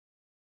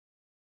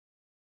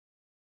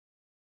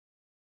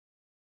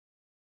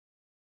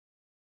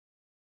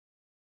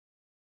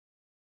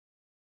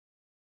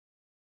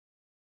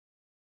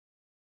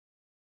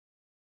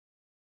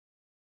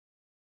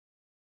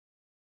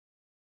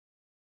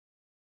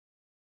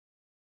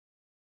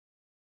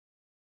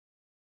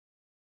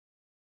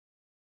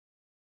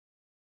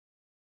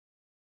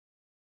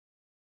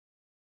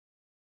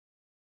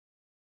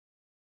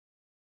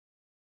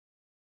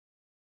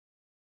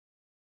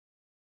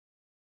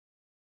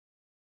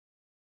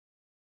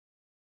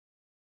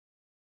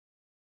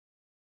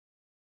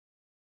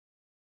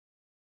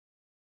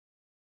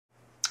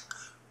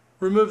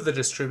Remove the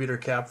distributor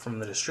cap from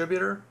the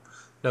distributor.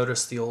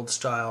 Notice the old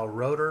style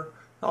rotor.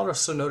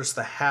 Also notice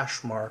the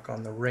hash mark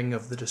on the ring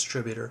of the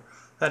distributor.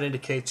 That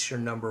indicates your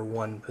number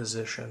 1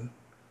 position.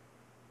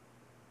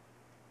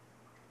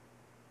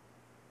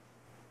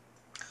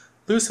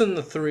 Loosen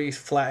the 3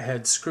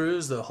 flathead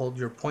screws that hold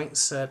your point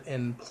set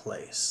in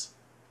place.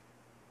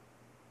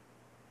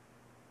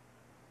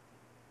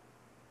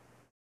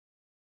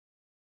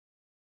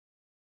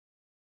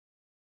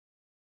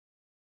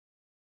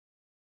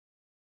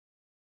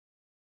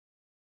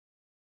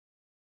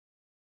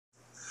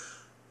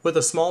 With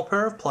a small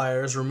pair of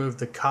pliers, remove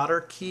the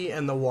cotter key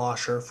and the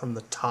washer from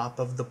the top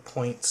of the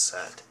point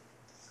set.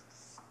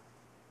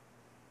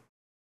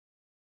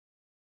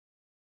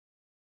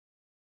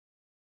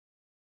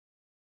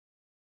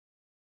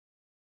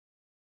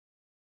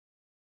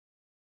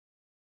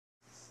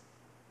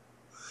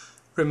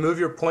 Remove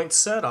your point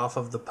set off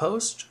of the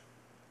post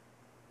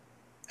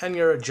and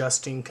your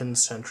adjusting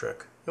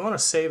concentric. You want to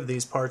save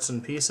these parts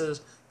and pieces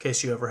in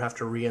case you ever have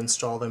to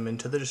reinstall them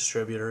into the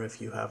distributor if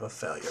you have a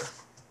failure.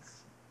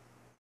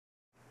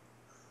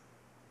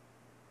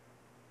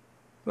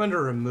 I'm going to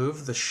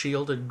remove the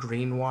shielded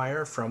green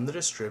wire from the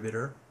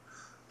distributor,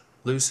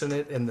 loosen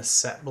it in the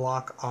set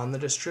block on the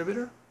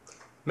distributor.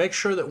 Make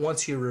sure that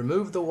once you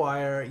remove the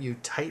wire, you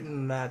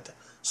tighten that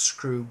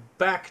screw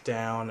back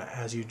down,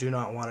 as you do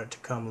not want it to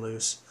come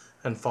loose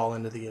and fall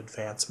into the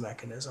advance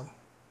mechanism.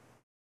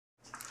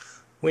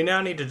 We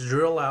now need to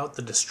drill out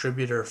the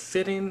distributor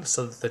fitting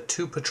so that the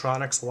 2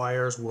 Pertronix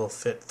wires will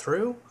fit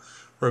through.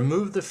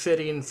 Remove the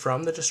fitting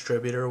from the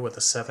distributor with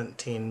a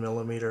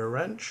 17mm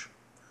wrench.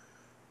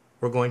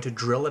 We're going to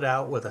drill it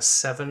out with a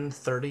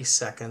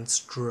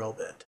 7/32 drill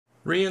bit.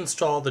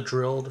 Reinstall the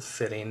drilled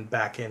fitting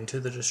back into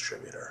the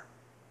distributor.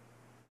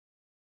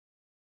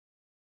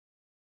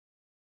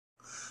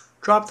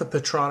 Drop the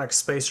Pertronix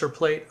spacer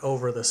plate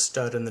over the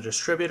stud in the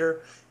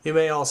distributor. You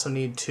may also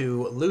need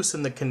to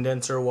loosen the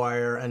condenser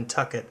wire and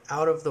tuck it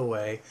out of the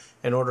way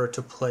in order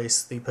to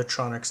place the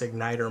Pertronix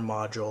Ignitor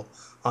module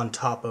on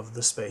top of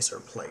the spacer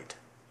plate.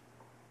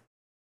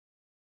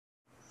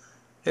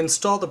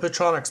 Install the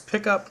Pertronix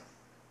pickup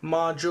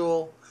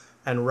module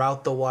and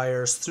route the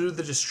wires through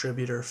the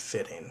distributor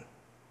fitting.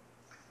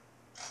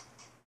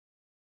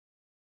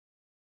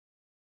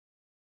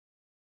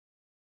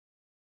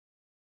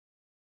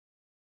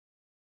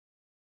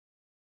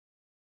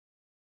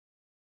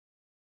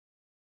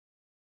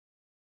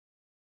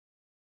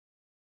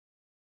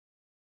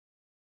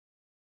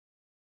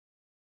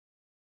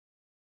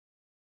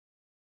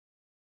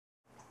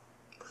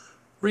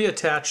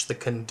 Reattach the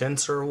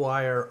condenser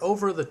wire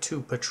over the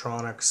 2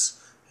 Pertronix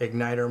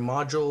Ignitor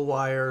module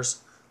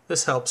wires.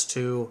 This helps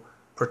to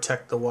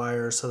protect the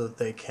wires so that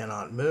they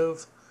cannot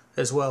move,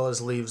 as well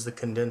as leaves the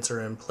condenser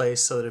in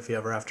place so that if you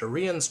ever have to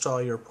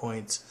reinstall your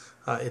points,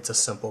 it's a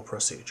simple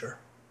procedure.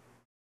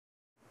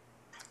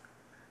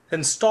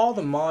 Install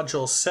the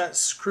module set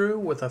screw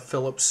with a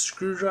Phillips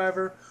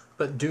screwdriver,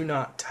 but do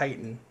not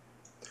tighten.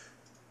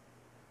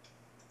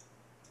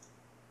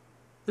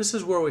 This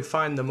is where we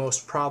find the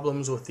most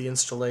problems with the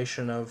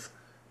installation of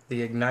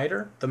the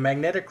igniter. The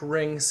magnetic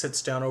ring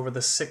sits down over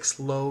the 6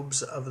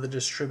 lobes of the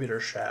distributor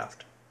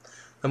shaft.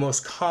 The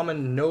most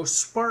common no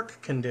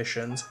spark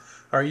conditions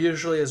are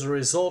usually as a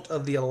result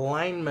of the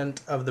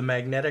alignment of the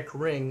magnetic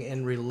ring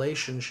in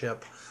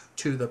relationship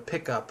to the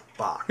pickup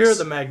box. Here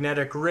the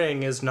magnetic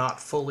ring is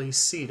not fully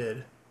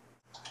seated.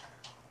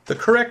 The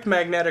correct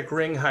magnetic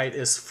ring height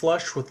is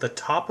flush with the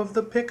top of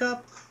the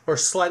pickup or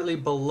slightly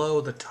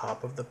below the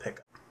top of the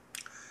pickup.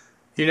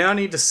 You now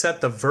need to set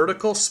the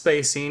vertical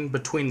spacing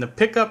between the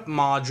pickup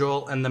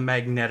module and the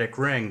magnetic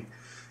ring.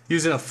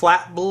 Using a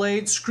flat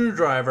blade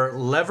screwdriver,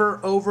 lever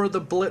over the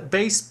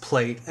base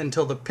plate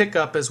until the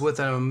pickup is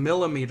within a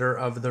millimeter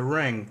of the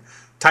ring.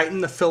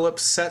 Tighten the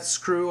Phillips set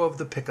screw of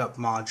the pickup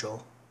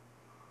module.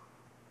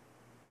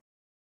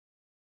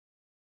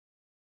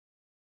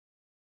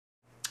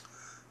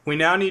 We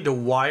now need to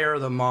wire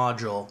the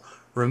module.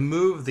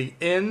 Remove the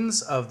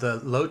ends of the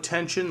low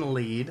tension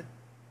lead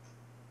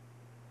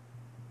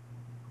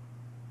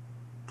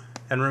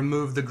and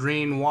remove the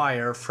green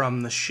wire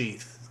from the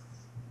sheath.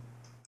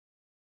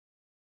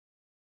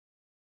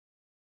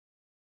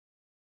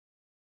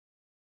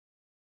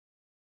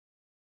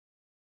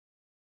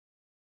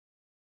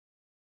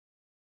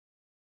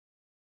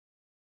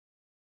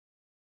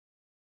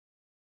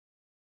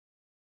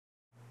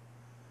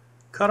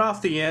 Cut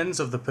off the ends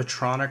of the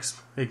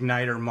Pertronix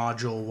Ignitor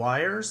module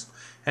wires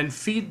and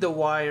feed the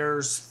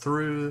wires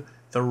through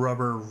the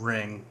rubber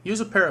ring. Use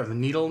a pair of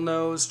needle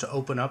nose to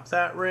open up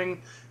that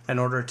ring in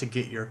order to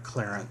get your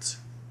clearance.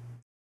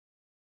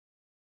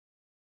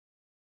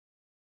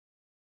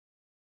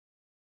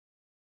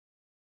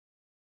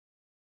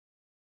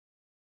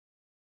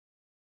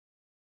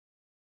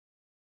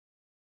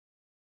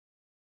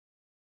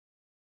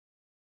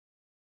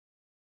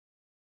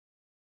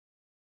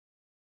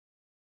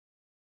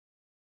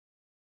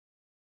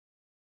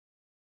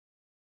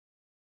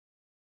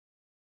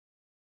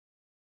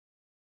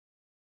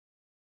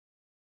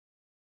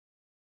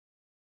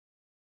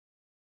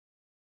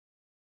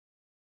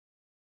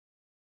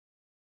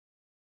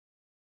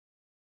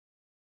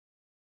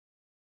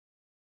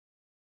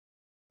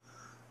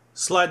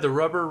 Slide the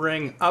rubber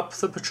ring up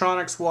the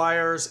Pertronix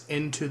wires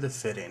into the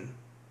fitting.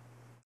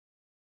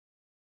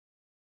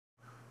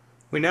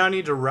 We now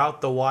need to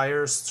route the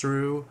wires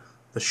through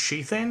the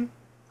sheathing.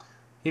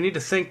 You need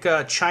to think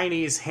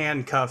Chinese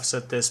handcuffs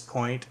at this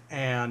point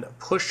and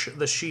push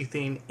the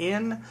sheathing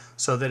in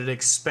so that it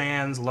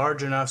expands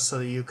large enough so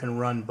that you can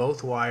run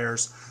both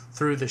wires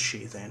through the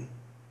sheathing.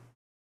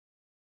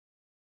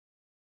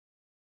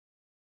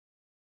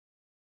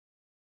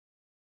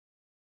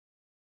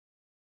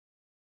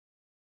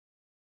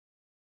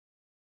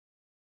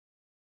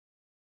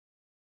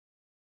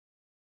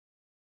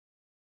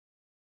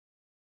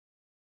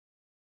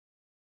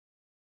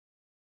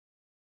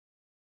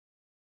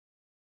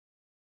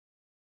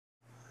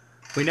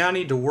 We now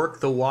need to work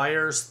the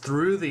wires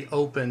through the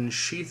open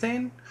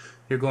sheathing.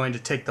 You're going to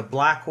take the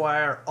black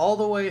wire all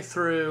the way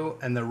through,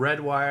 and the red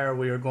wire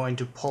we are going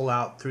to pull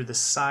out through the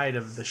side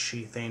of the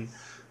sheathing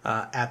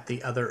at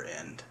the other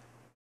end.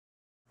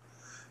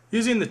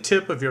 Using the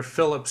tip of your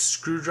Phillips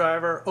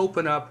screwdriver,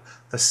 open up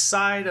the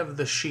side of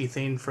the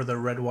sheathing for the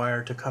red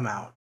wire to come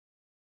out.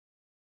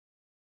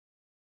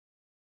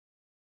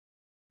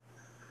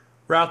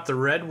 Route the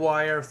red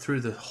wire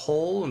through the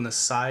hole in the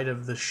side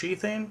of the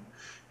sheathing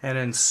and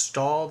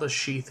install the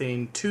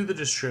sheathing to the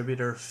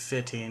distributor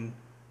fitting.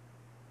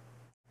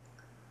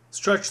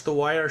 Stretch the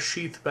wire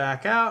sheath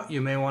back out. You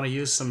may want to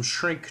use some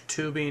shrink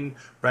tubing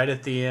right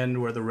at the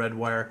end where the red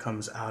wire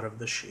comes out of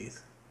the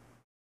sheath.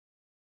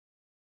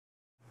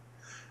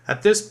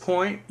 At this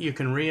point, you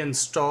can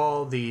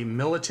reinstall the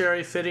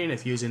military fitting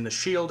if using the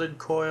shielded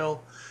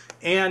coil,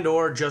 and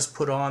or just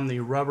put on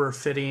the rubber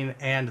fitting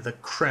and the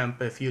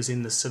crimp if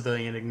using the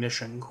civilian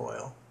ignition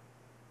coil.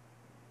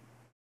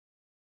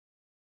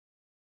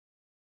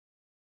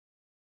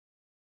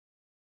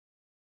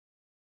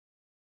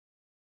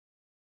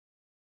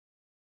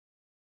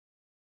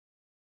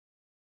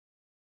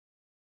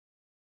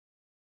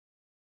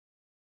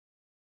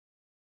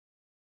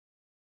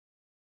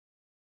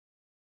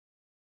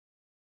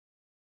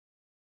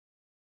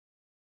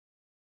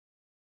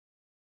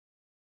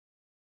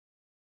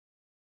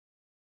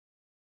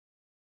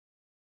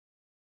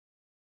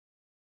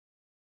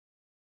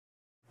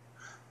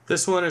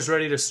 This one is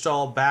ready to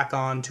install back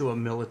onto a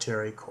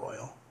military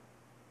coil.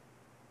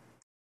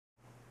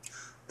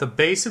 The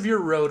base of your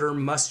rotor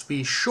must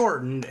be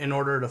shortened in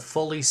order to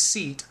fully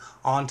seat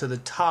onto the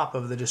top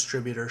of the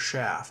distributor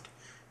shaft.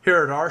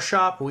 Here at our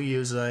shop we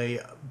use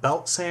a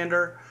belt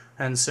sander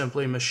and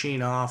simply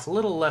machine off a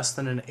little less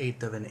than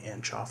 1/8 of an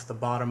inch off the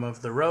bottom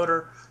of the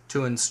rotor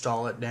to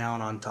install it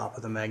down on top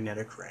of the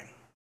magnetic ring.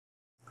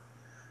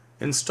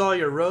 Install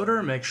your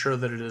rotor, make sure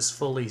that it is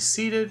fully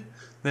seated,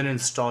 then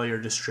install your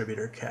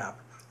distributor cap.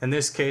 In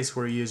this case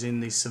we're using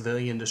the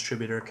civilian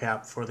distributor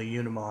cap for the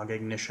Unimog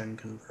ignition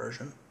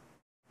conversion.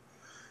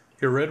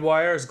 Your red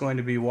wire is going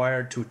to be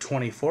wired to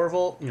 24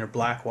 volt and your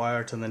black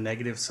wire to the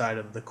negative side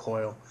of the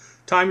coil.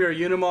 Time your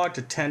Unimog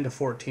to 10 to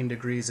 14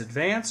 degrees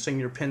advanced and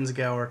your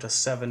Pinzgauer to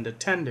 7 to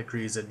 10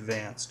 degrees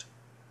advanced.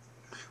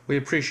 We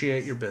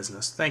appreciate your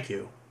business. Thank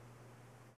you.